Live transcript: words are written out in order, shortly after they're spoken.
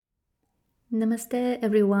Namaste,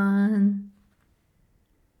 everyone.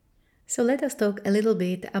 So let us talk a little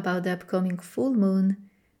bit about the upcoming full moon,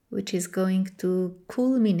 which is going to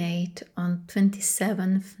culminate on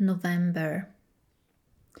 27th November.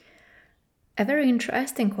 A very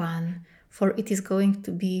interesting one, for it is going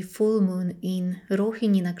to be full moon in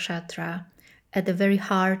Rohini Nakshatra at the very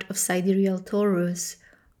heart of sidereal Taurus,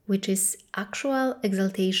 which is actual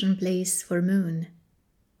exaltation place for moon.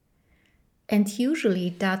 And usually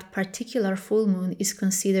that particular full moon is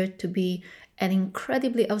considered to be an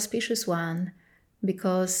incredibly auspicious one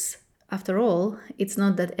because, after all, it's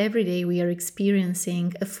not that every day we are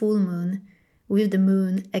experiencing a full moon with the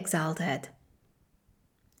moon exalted.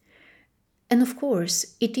 And of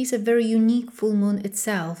course, it is a very unique full moon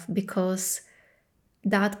itself because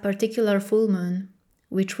that particular full moon,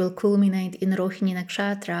 which will culminate in Rohini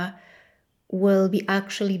Nakshatra, will be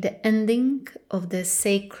actually the ending of the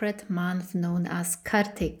sacred month known as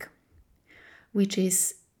Kartik, which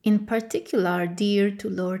is in particular dear to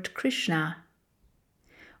Lord Krishna.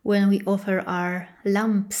 When we offer our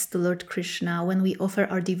lamps to Lord Krishna, when we offer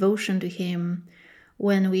our devotion to him,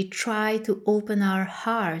 when we try to open our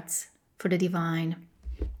hearts for the divine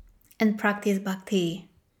and practice bhakti.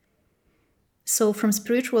 So from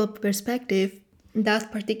spiritual perspective,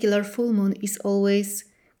 that particular full moon is always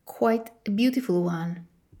quite a beautiful one.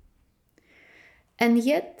 And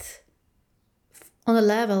yet, on a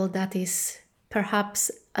level that is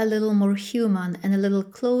perhaps a little more human and a little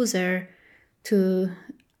closer to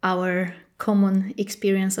our common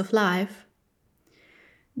experience of life,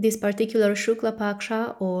 this particular Shukla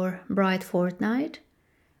Paksha or bright fortnight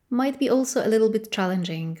might be also a little bit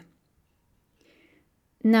challenging.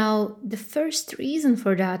 Now, the first reason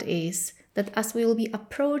for that is that as we will be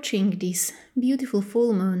approaching this beautiful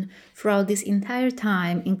full moon throughout this entire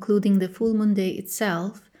time, including the full moon day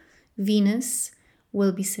itself, Venus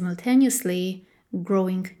will be simultaneously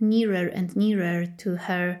growing nearer and nearer to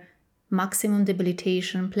her maximum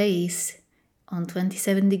debilitation place on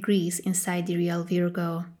 27 degrees in sidereal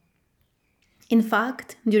Virgo. In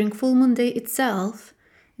fact, during full moon day itself,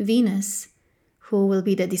 Venus, who will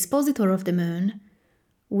be the dispositor of the moon,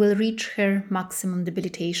 will reach her maximum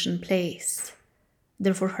debilitation place,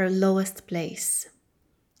 therefore her lowest place,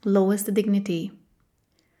 lowest dignity.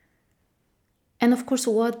 And of course,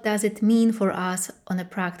 what does it mean for us on a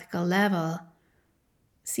practical level?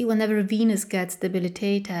 See, whenever Venus gets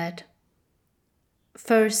debilitated,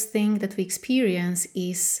 first thing that we experience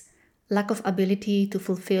is lack of ability to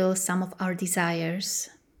fulfill some of our desires,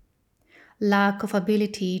 lack of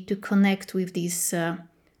ability to connect with this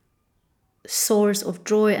source of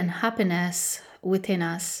joy and happiness within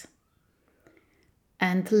us,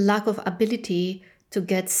 and lack of ability to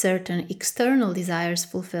get certain external desires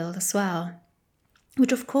fulfilled as well,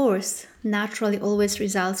 which of course naturally always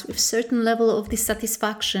results with certain level of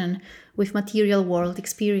dissatisfaction with material world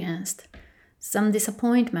experienced, some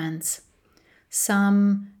disappointments,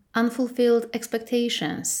 some unfulfilled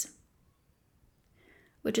expectations.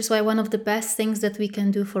 Which is why one of the best things that we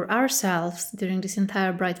can do for ourselves during this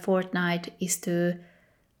entire bright fortnight is to,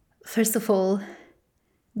 first of all,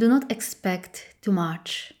 do not expect too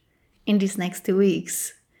much in these next 2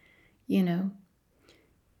 weeks.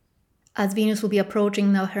 As Venus will be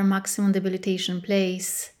approaching now her maximum debilitation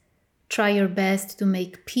place, try your best to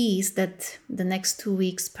make peace that the next 2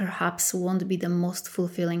 weeks perhaps won't be the most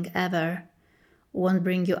fulfilling ever, won't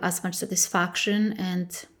bring you as much satisfaction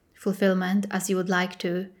and fulfillment as you would like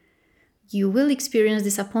to. You will experience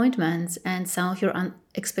disappointments and some of your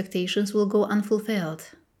expectations will go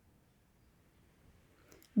unfulfilled.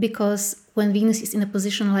 Because when Venus is in a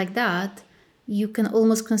position like that, you can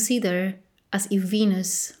almost consider as if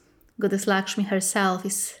Venus, Goddess Lakshmi herself,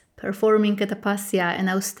 is performing a tapasya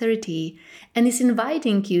and austerity and is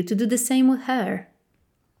inviting you to do the same with her.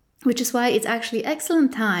 Which is why it's actually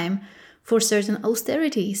excellent time for certain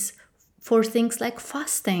austerities, for things like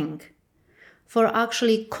fasting, for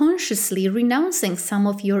actually consciously renouncing some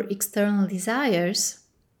of your external desires.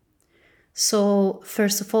 So,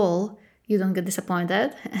 first of all, you don't get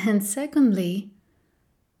disappointed. And secondly,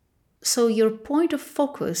 so your point of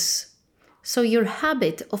focus, so your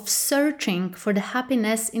habit of searching for the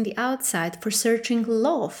happiness in the outside, for searching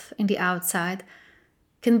love in the outside,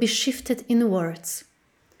 can be shifted inwards.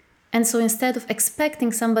 And so instead of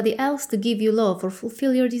expecting somebody else to give you love or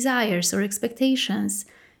fulfill your desires or expectations,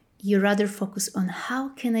 you rather focus on how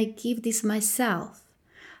can I give this myself?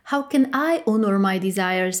 How can I honor my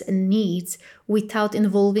desires and needs without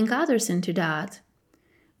involving others into that?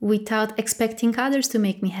 Without expecting others to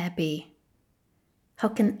make me happy? How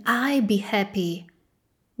can I be happy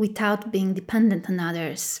without being dependent on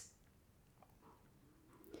others?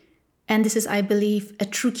 And this is, I believe, a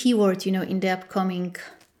true keyword, in the upcoming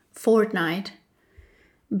fortnight,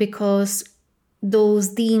 because those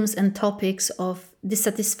themes and topics of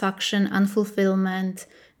dissatisfaction, unfulfillment,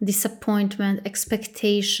 disappointment,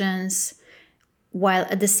 expectations, while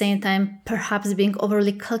at the same time perhaps being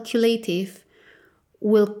overly calculative,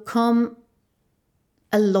 will come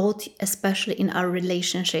a lot, especially in our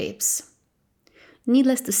relationships.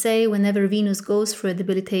 Needless to say, whenever Venus goes through a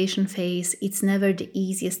debilitation phase, it's never the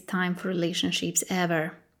easiest time for relationships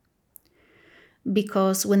ever.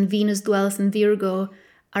 Because when Venus dwells in Virgo,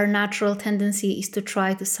 our natural tendency is to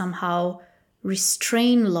try to somehow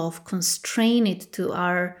restrain love, constrain it to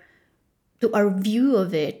our view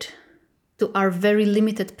of it, to our very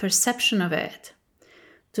limited perception of it,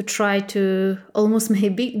 to try to almost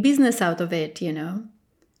make big business out of it,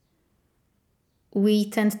 We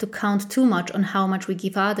tend to count too much on how much we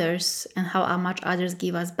give others and how much others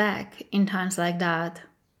give us back in times like that.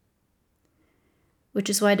 Which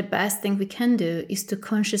is why the best thing we can do is to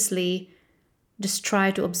consciously just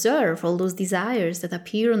try to observe all those desires that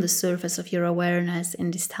appear on the surface of your awareness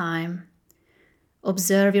in this time.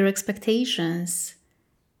 Observe your expectations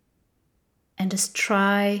and just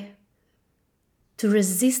try to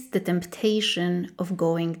resist the temptation of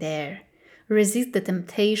going there. Resist the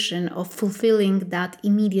temptation of fulfilling that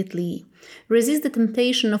immediately. Resist the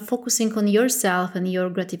temptation of focusing on yourself and your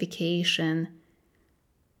gratification.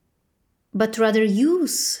 But rather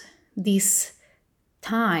use this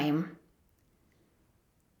time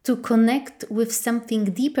to connect with something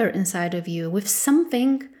deeper inside of you, with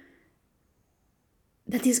something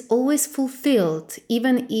that is always fulfilled,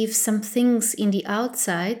 even if some things in the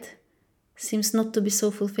outside seems not to be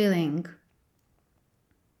so fulfilling.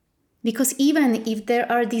 Because even if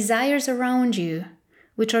there are desires around you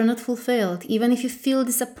which are not fulfilled, even if you feel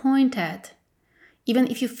disappointed, even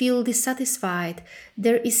if you feel dissatisfied,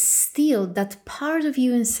 there is still that part of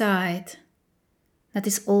you inside that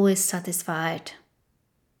is always satisfied.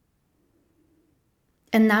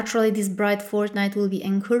 And naturally, this bright fortnight will be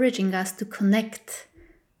encouraging us to connect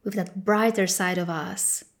with that brighter side of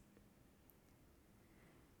us.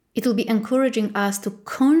 It will be encouraging us to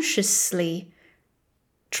consciously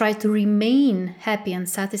try to remain happy and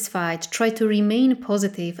satisfied, try to remain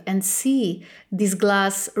positive and see this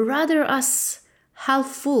glass rather as half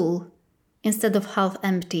full instead of half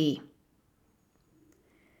empty.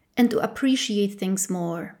 And to appreciate things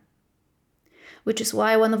more. Which is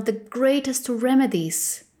why one of the greatest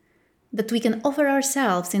remedies that we can offer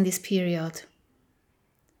ourselves in this period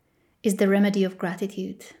is the remedy of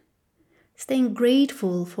gratitude. Staying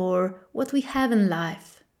grateful for what we have in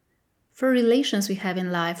life, for relations we have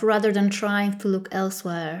in life, rather than trying to look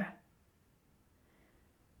elsewhere.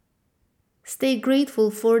 Stay grateful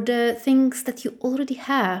for the things that you already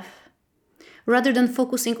have, rather than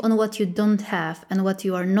focusing on what you don't have and what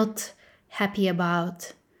you are not happy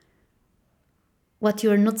about, what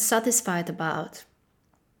you are not satisfied about.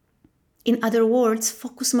 In other words,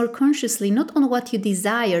 focus more consciously, not on what you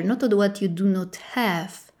desire, not on what you do not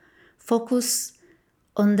have. Focus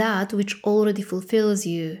on that which already fulfills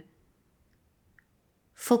you.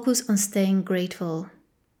 Focus on staying grateful.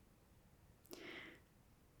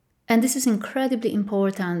 And this is incredibly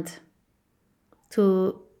important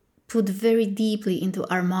to put very deeply into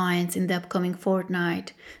our minds in the upcoming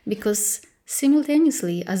fortnight, because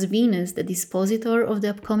simultaneously as Venus, the dispositor of the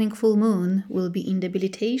upcoming full moon, will be in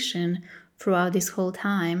debilitation throughout this whole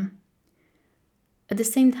time, at the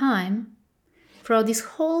same time, throughout this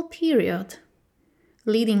whole period,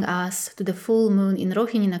 leading us to the full moon in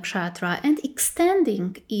Rohini Nakshatra and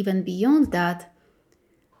extending even beyond that,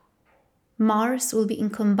 Mars will be in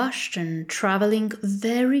combustion, traveling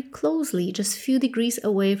very closely, just a few degrees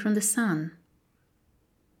away from the Sun.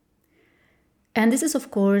 And this is, of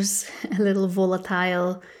course, a little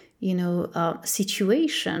volatile,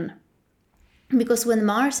 situation. Because when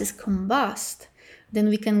Mars is combust, then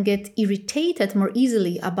we can get irritated more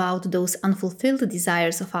easily about those unfulfilled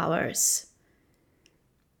desires of ours.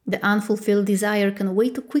 The unfulfilled desire can way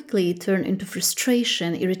too quickly turn into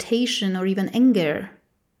frustration, irritation, or even anger.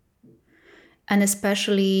 And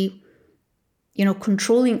especially,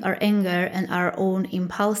 controlling our anger and our own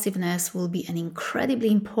impulsiveness will be an incredibly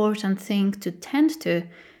important thing to tend to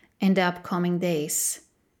in the upcoming days.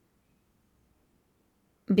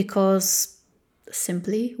 Because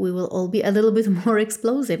simply, we will all be a little bit more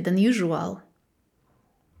explosive than usual.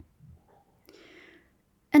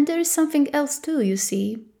 And there is something else too, you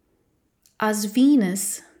see. As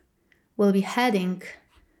Venus will be heading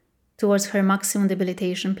towards her maximum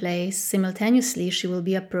debilitation place, simultaneously she will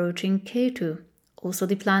be approaching Ketu, also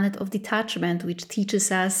the planet of detachment, which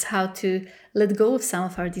teaches us how to let go of some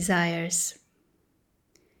of our desires.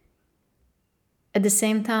 At the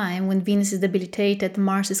same time, when Venus is debilitated,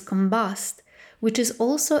 Mars is combust, which is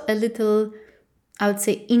also a little, I would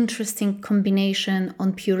say, interesting combination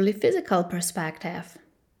on purely physical perspective.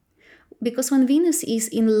 Because when Venus is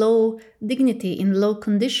in low dignity, in low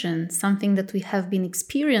condition, something that we have been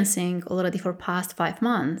experiencing already for past 5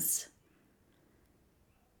 months,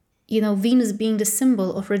 Venus being the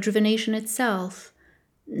symbol of rejuvenation itself,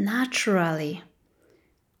 naturally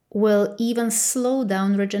will even slow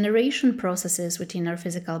down regeneration processes within our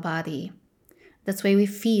physical body. That's why we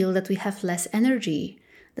feel that we have less energy.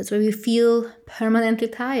 That's why we feel permanently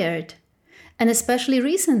tired. And especially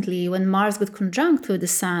recently, when Mars got conjunct with the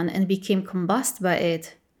Sun and became combusted by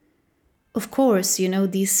it, of course,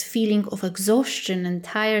 this feeling of exhaustion and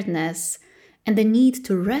tiredness and the need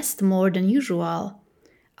to rest more than usual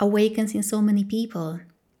awakens in so many people.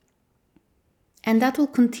 And that will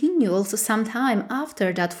continue also some time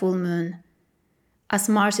after that full moon, as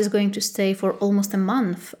Mars is going to stay for almost a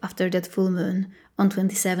month after that full moon on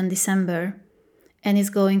 27 December. And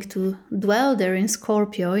is going to dwell there in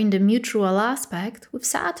Scorpio in the mutual aspect with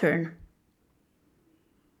Saturn.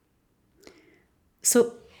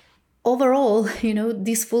 So overall,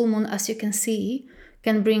 this full moon, as you can see,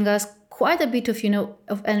 can bring us quite a bit of,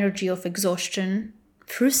 of energy of exhaustion,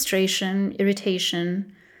 frustration,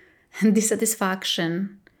 irritation, and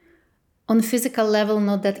dissatisfaction. On physical level,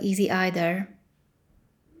 not that easy either.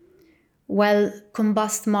 While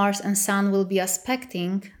combust Mars and Sun will be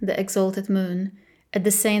aspecting the exalted moon, at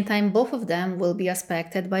the same time, both of them will be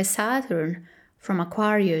aspected by Saturn from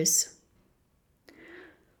Aquarius.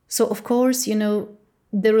 So, of course,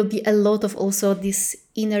 there will be a lot of also this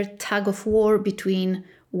inner tug of war between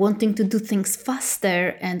wanting to do things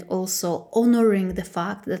faster and also honoring the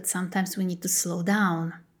fact that sometimes we need to slow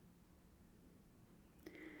down.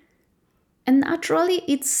 And naturally,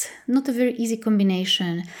 it's not a very easy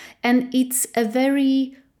combination. And it's a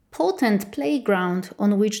very potent playground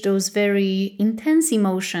on which those very intense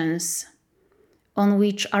emotions, on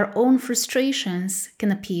which our own frustrations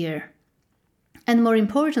can appear. And more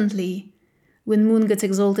importantly, when Moon gets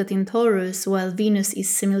exalted in Taurus while Venus is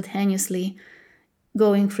simultaneously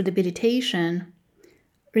going through debilitation,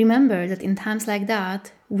 remember that in times like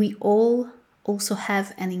that, we all also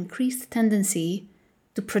have an increased tendency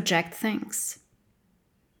to project things.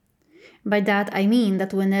 By that, I mean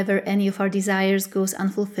that whenever any of our desires goes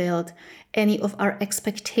unfulfilled, any of our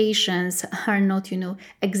expectations are not,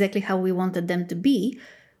 exactly how we wanted them to be,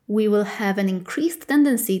 we will have an increased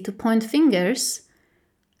tendency to point fingers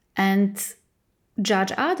and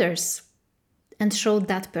judge others and show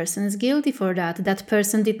that person is guilty for that. That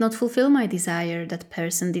person did not fulfill my desire. That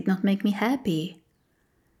person did not make me happy.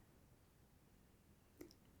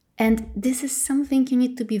 And this is something you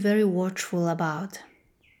need to be very watchful about.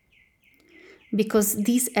 Because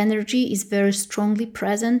this energy is very strongly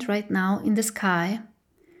present right now in the sky.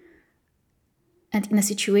 And in a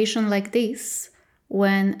situation like this,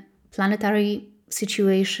 when planetary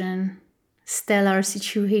situation, stellar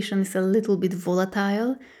situation is a little bit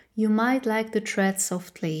volatile, you might like to tread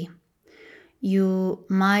softly. You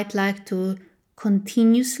might like to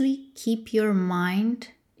continuously keep your mind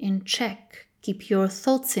in check, keep your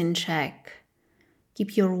thoughts in check,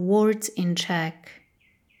 keep your words in check.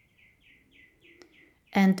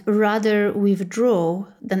 And rather withdraw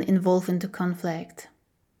than involve into conflict.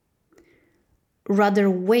 Rather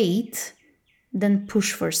wait than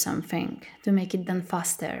push for something to make it done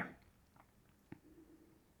faster.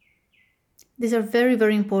 These are very,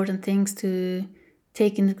 very important things to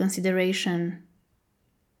take into consideration.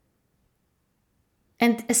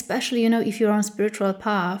 And especially, if you're on spiritual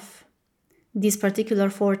path, this particular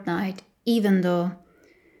fortnight, even though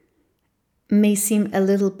may seem a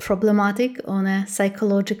little problematic on a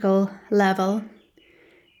psychological level.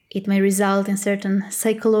 It may result in certain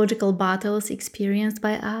psychological battles experienced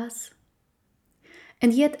by us.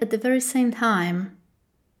 And yet, at the very same time,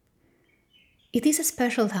 it is a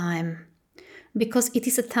special time because it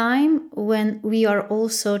is a time when we are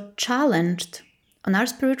also challenged on our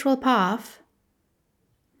spiritual path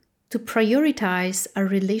to prioritize our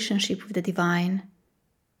relationship with the divine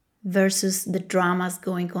versus the dramas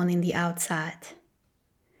going on in the outside.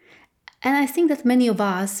 And I think that many of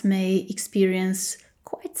us may experience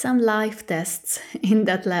quite some life tests on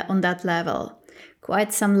that level,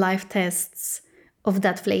 quite some life tests of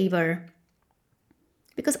that flavor.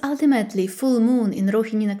 Because ultimately, full moon in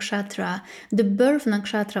Rohini Nakshatra, the birth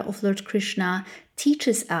Nakshatra of Lord Krishna,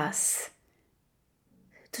 teaches us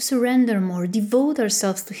to surrender more, devote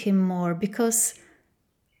ourselves to Him more, because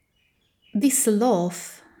this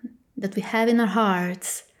love that we have in our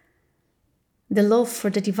hearts, the love for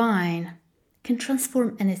the divine, can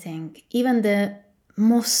transform anything, even the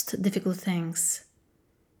most difficult things.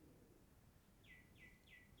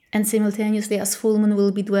 And simultaneously, as full moon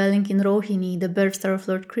will be dwelling in Rohini, the birth star of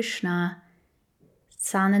Lord Krishna,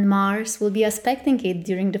 Sun and Mars will be aspecting it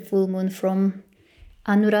during the full moon from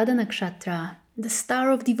Anuradha Nakshatra, the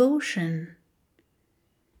star of devotion,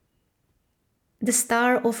 the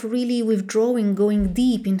star of really withdrawing, going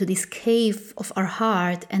deep into this cave of our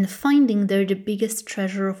heart and finding there the biggest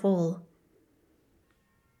treasure of all.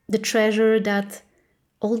 The treasure that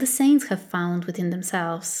all the saints have found within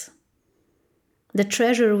themselves. The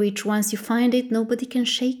treasure which, once you find it, nobody can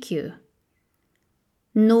shake you.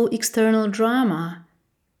 No external drama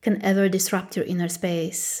can ever disrupt your inner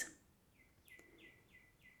space.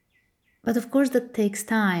 But of course that takes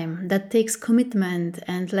time, that takes commitment,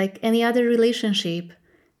 and like any other relationship,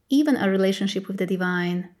 even a relationship with the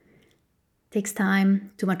divine, takes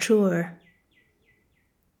time to mature.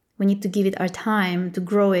 We need to give it our time, to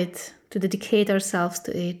grow it, to dedicate ourselves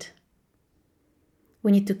to it.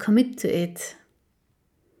 We need to commit to it.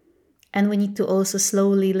 And we need to also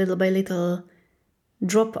slowly, little by little,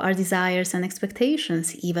 drop our desires and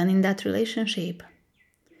expectations, even in that relationship,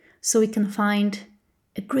 so we can find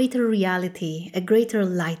a greater reality, a greater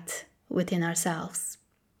light within ourselves.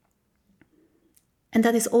 And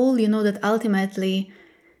that is all, that ultimately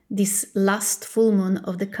this last full moon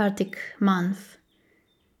of the Kartik month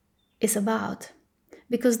is about.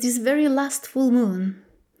 Because this very last full moon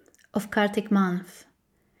of Kartik month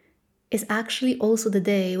is actually also the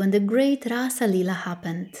day when the great Rasa Lila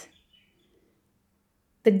happened.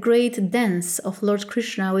 The great dance of Lord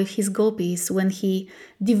Krishna with his gopis, when he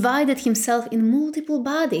divided himself in multiple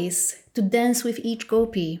bodies to dance with each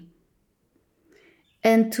gopi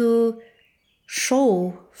and to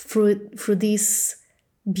show through this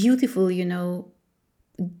beautiful,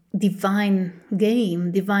 divine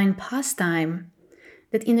game, divine pastime,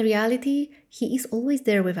 that in reality, he is always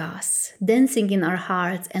there with us, dancing in our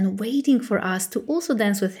hearts and waiting for us to also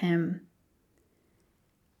dance with him.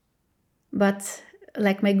 But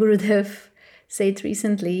like my Gurudev said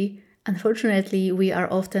recently, unfortunately, we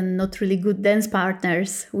are often not really good dance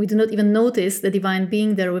partners. We do not even notice the divine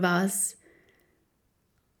being there with us,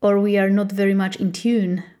 or we are not very much in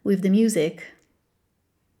tune with the music.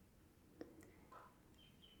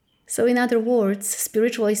 So in other words,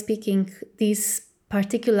 spiritually speaking, this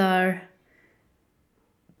particular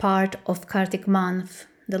part of Kartik month,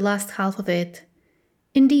 the last half of it,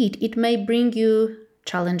 indeed, it may bring you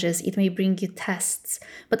challenges, it may bring you tests,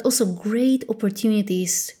 but also great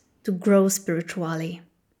opportunities to grow spiritually,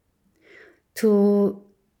 to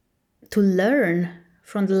learn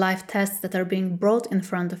from the life tests that are being brought in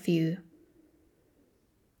front of you,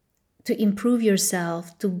 to improve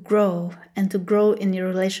yourself, to grow, and to grow in your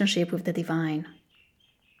relationship with the divine.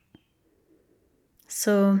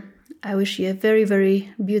 So I wish you a very,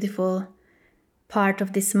 very beautiful part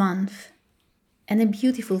of this month and a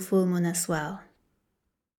beautiful full moon as well.